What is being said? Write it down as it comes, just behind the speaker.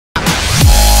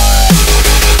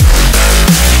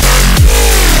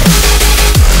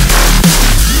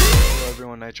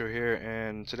Nitro here,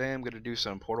 and today I'm going to do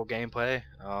some Portal gameplay.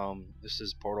 This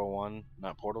is Portal 1,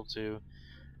 not Portal 2.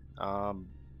 Um,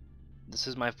 this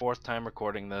is my fourth time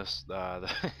recording this.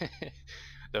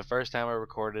 The first time I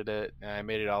recorded it, I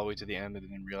made it all the way to the end and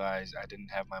didn't realize I didn't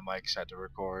have my mic set to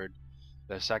record.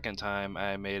 The second time,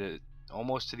 I made it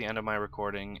almost to the end of my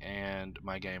recording and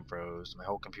my game froze. My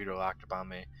whole computer locked up on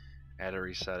me. I had to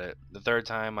reset it. The third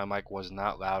time, my mic was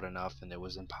not loud enough and it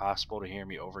was impossible to hear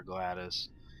me over Gladys.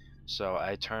 So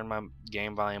I turned my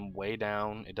game volume way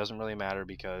down. It doesn't really matter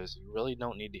because you really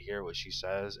don't need to hear what she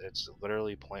says. It's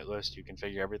literally pointless. You can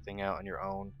figure everything out on your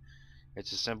own.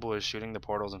 It's as simple as shooting the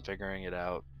portals and figuring it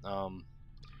out.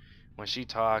 When she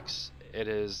talks, it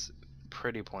is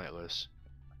pretty pointless.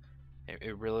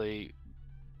 It really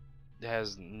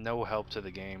has no help to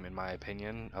the game, in my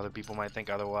opinion. Other people might think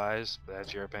otherwise, but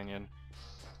that's your opinion.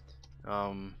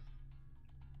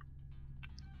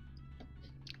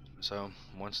 So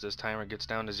once this timer gets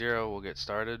down to 0, we'll get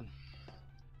started.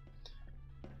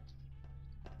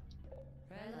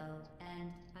 Hello,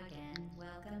 and again,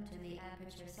 welcome to the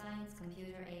Aperture Science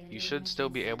Computer Aided You should still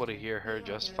be able to hear her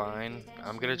just fine.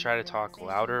 I'm gonna try to talk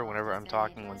louder whenever I'm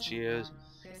talking when she is,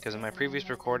 because in my previous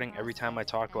recording, every time I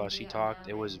talked while she talked,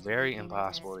 it was very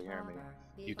impossible to hear me.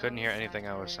 You couldn't hear anything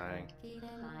I was saying.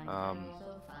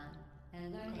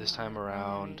 This time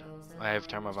around, I have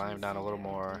turned my volume down a little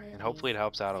more, and hopefully it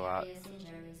helps out a lot.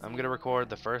 I'm gonna record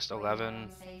the first 11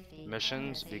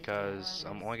 missions because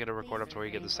I'm only gonna record up to where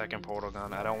you get the second portal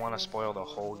gun. I don't want to spoil the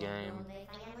whole game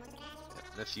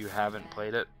if you haven't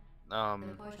played it.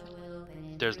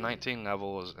 There's 19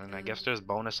 levels, and I guess there's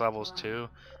bonus levels too.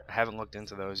 I haven't looked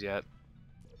into those yet,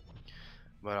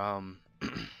 but I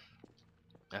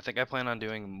think I plan on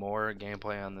doing more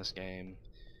gameplay on this game,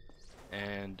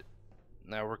 and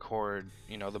now record,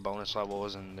 the bonus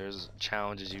levels, and there's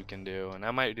challenges you can do, and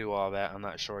I might do all that. I'm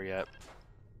not sure yet.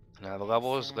 Now the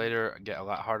levels later get a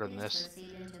lot harder than this.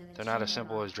 They're not as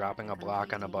simple as dropping a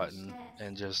block on a button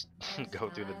and just go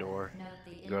through the door,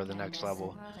 go to the next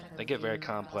level. They get very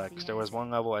complex. There was one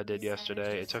level I did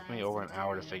yesterday. It took me over an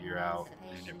hour to figure out,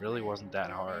 and it really wasn't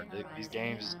that hard. These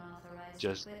games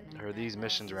just, or these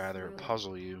missions rather,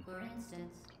 puzzle you,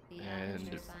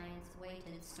 and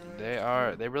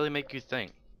they really make you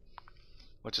think,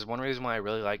 which is one reason why I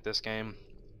really like this game.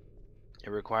 It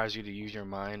requires you to use your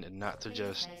mind and not to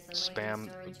just spam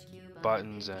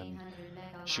buttons and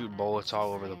shoot bullets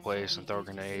all over the place and throw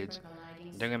grenades.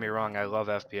 Don't get me wrong, I love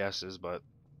FPSs, but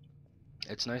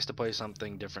it's nice to play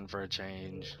something different for a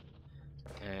change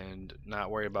and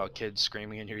not worry about kids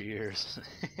screaming in your ears.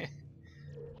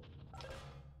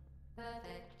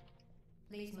 Perfect.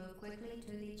 Please move quickly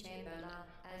to the chamber lock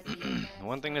as the index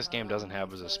One thing this game protocol doesn't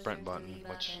have is a sprint disclosure to button, leave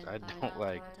which I are don't not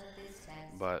like, part of this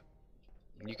test. but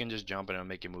you can just jump and it'll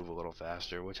make you move a little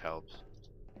faster, which helps.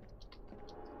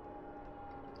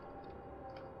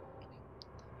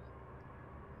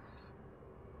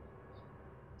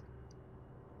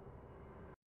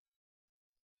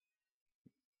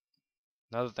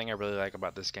 Another thing I really like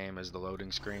about this game is the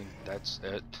loading screen. That's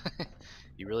it.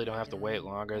 You really don't have to wait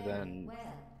longer than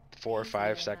 4 or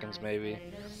 5 seconds maybe.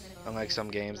 Unlike some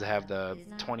games that have the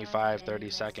 25,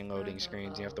 30-second loading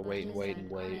screens, you have to wait and wait and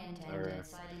wait. Or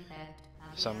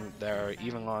some that are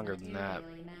even longer than that.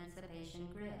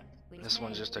 This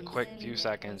one's just a quick few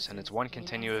seconds, and it's one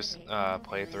continuous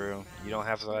playthrough. You don't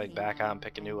have to like back out and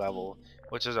pick a new level,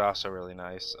 which is also really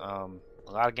nice. A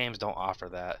lot of games don't offer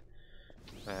that,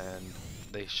 and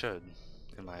they should,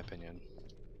 in my opinion.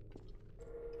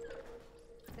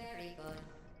 Very good.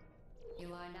 You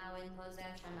are now in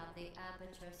possession of the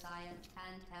Aperture Science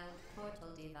handheld portal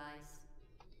device.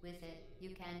 With it, you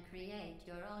can create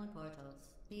your own portals.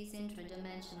 These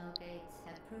intradimensional gates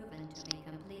have proven to be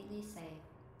completely safe.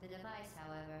 The device,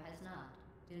 however, has not.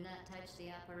 Do not touch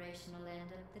the operational end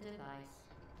of the device.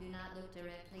 Do not look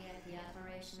directly at the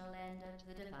operational end of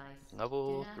the device.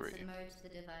 Level Do not 3. submerge the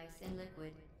device in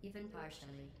liquid, even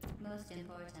partially. Most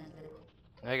importantly,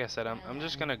 Like I said, I'm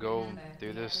just gonna go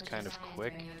through this kind of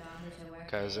quick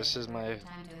because this is my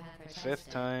 5th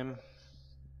time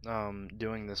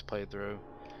doing this playthrough,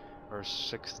 or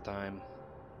 6th time.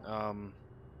 I'm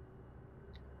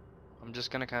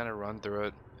just gonna kind of run through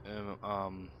it.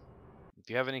 If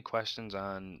you have any questions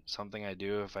on something I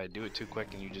do, if I do it too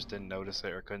quick and you just didn't notice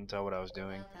it or couldn't tell what I was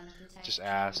doing, just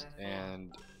ask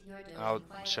and I'll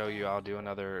show you. I'll do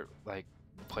another like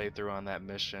playthrough on that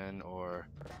mission, or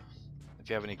if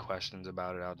you have any questions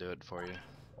about it, I'll do it for you.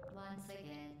 Once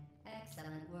again,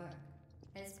 excellent work.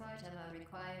 As part of our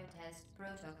required test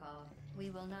protocol,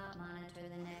 we will not monitor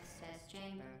the next test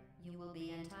chamber. You will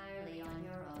be entirely on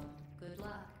your own. Good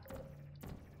luck.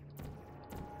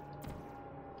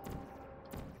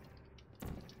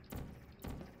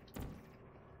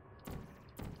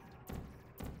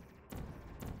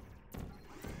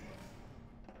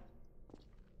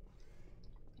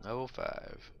 Level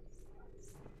 5.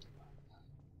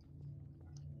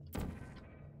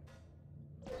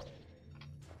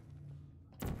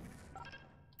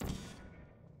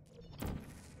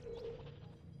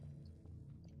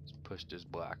 Let's push this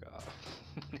block off.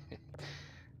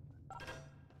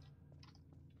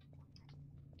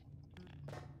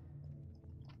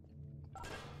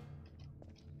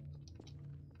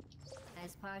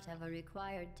 As part of a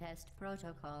required test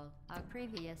protocol, our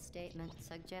previous statement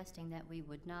suggesting that we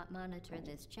would not monitor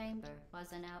this chamber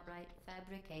was an outright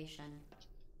fabrication.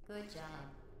 Good job.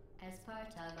 As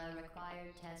part of a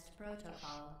required test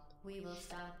protocol, we will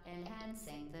stop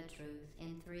enhancing the truth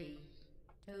in 3,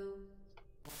 2,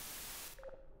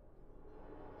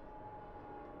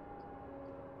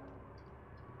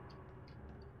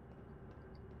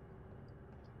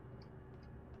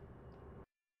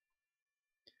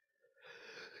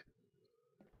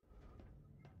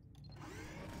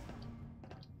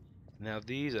 Now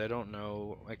these, I don't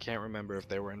know, I can't remember if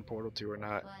they were in Portal 2 or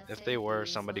not. If they were,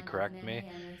 somebody correct me.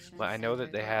 But I know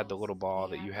that they had the little ball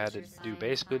that you had to do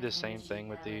basically the same thing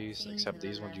with these, except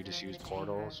these ones you just use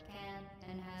portals.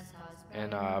 In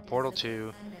Portal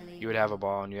 2, you would have a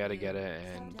ball and you had to get it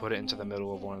and put it into the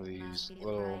middle of one of these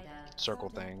little circle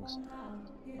things.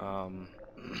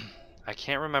 I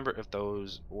can't remember if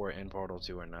those were in Portal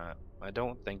 2 or not. I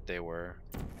don't think they were.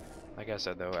 Like I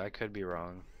said though, I could be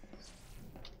wrong.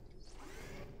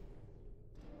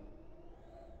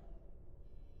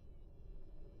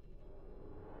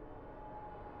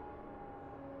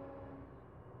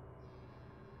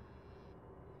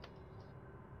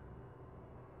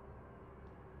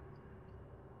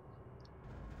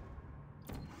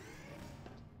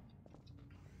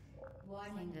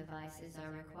 Warning devices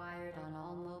are required on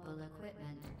all mobile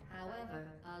equipment. However,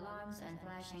 alarms and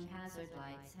flashing hazard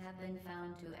lights have been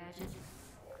found to agitate.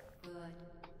 Good.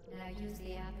 Now use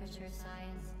the Aperture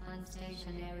Science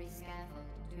unstationary scaffold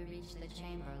to reach the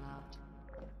chamber lock.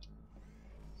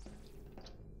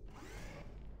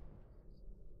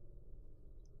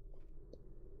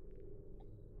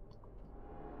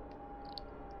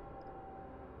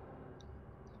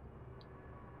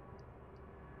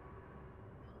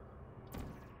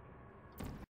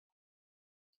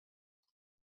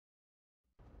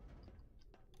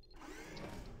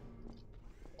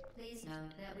 Please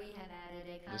note that we have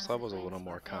added a This level's a little consequence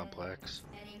more for failure. complex.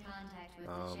 Any contact with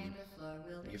the chamber floor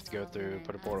will You be have to go solved in through, an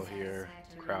put a portal here,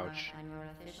 unsatisfactory crouch, mark on your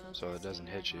official so it testing doesn't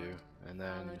hit you, network, and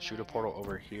then followed shoot by a portal that.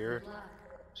 over here, Good luck.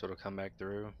 so it'll come back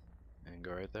through, and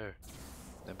go right there.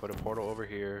 Then put a portal over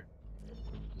here,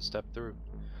 and step through,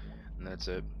 and that's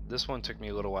it. This one took me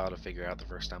a little while to figure out the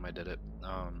first time I did it.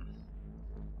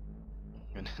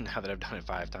 And now that I've done it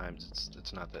 5 times,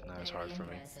 it's not as Very hard for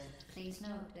me. impressive. Please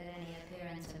note that any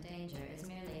appearance of danger is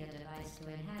merely a device to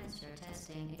enhance your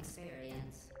testing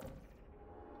experience.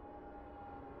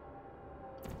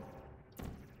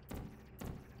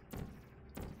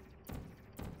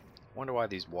 Wonder why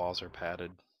these walls are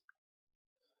padded.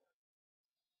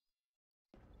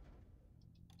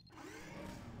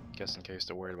 Guess in case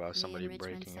they're worried about somebody The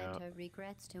Enrichment breaking out. Center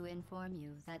regrets to inform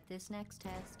you that this next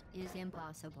test is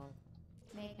impossible.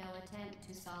 Make no attempt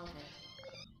to solve it.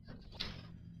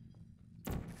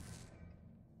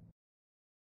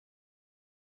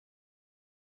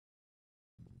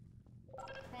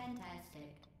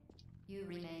 Fantastic. You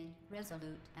remain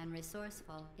resolute and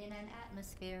resourceful in an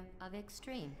atmosphere of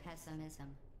extreme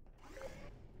pessimism.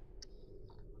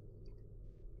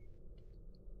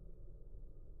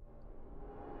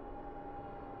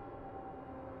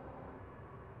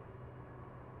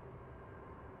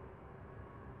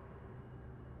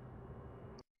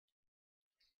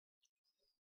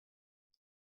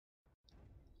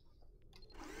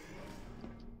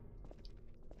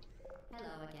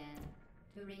 Hello again.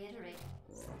 To reiterate,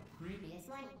 previous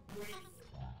one.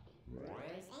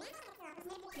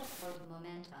 For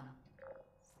momentum.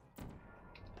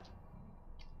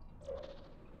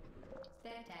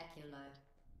 Spectacular.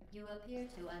 You appear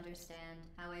to understand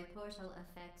how a portal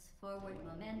affects forward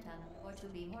momentum, or to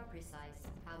be more precise,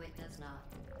 how it does not.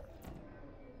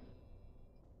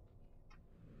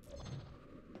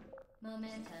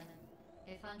 Momentum,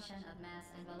 a function of mass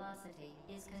and velocity,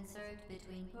 is conserved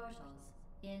between portals.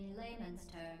 In layman's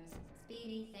terms,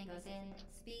 speedy thing goes in,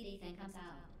 speedy thing comes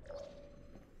out.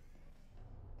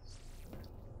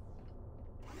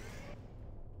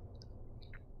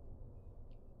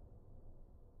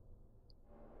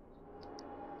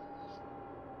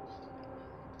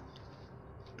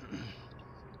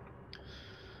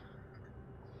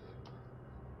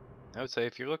 I would say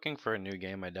if you're looking for a new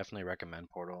game, I definitely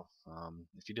recommend Portal.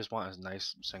 If you just want a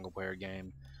nice single player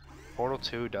game, Portal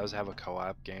 2 does have a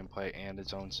co-op gameplay and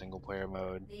its own single-player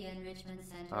mode. The Enrichment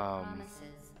Center Um,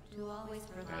 promises to always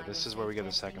yeah, provide this a is where we safe get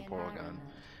the testing second Portal gun.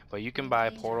 environment. But you can With buy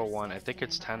Portal dangerous 1. I testing think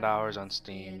it's $10 on environments,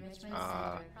 the Steam. Enrichment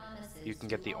Center promises You can to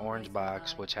get the always orange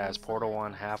box, provide which has useful Portal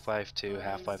 1, advice. Half-Life 2, For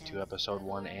Half-Life 2 instance, Episode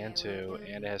 1 authority and will 2, kill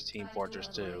and you. it has Team Try to Fortress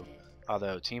avoid 2. it.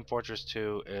 Although Team Fortress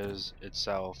 2 is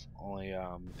itself only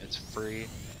it's free.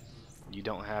 You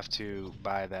don't have to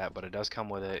buy that, but it does come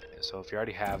with it. So if you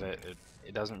already have it,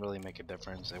 it doesn't really make a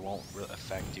difference. It won't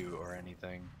affect you or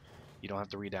anything. You don't have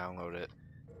to re-download it.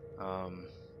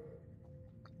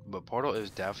 But Portal is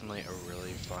definitely a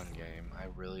really fun game. I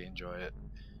really enjoy it.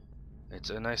 It's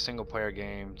a nice single player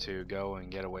game to go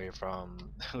and get away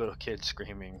from little kids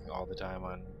screaming all the time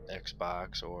on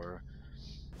Xbox or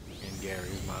in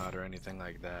Gary's mod or anything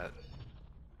like that.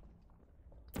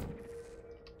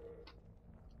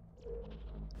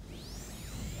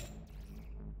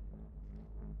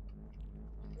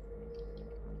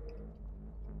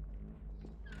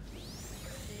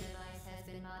 The device has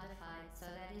been modified so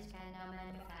that it can now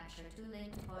manufacture two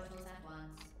linked portals at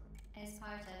once. As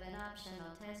part of an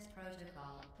optional test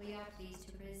protocol, we are pleased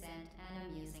to present an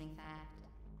amusing fact.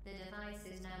 The device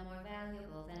is now more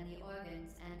valuable than the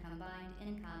organs and combined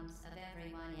incomes of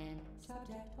everyone in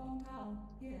Subject hometown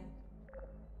here.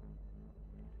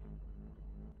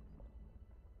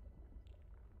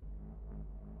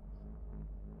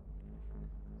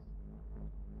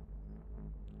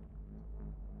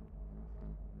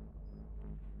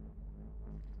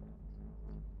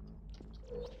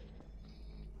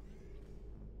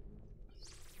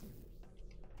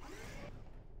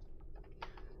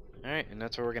 Alright, and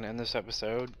that's where we're going to end this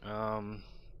episode.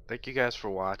 Thank you guys for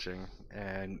watching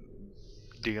and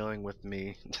dealing with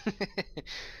me.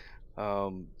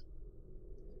 um,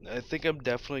 I think I'm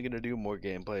definitely going to do more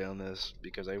gameplay on this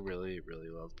because I really, really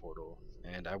love Portal.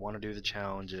 And I want to do the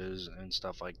challenges and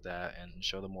stuff like that and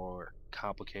show the more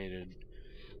complicated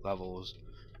levels.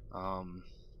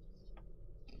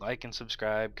 Like and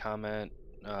subscribe, comment,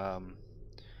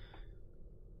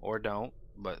 or don't.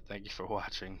 But thank you for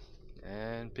watching,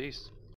 and peace.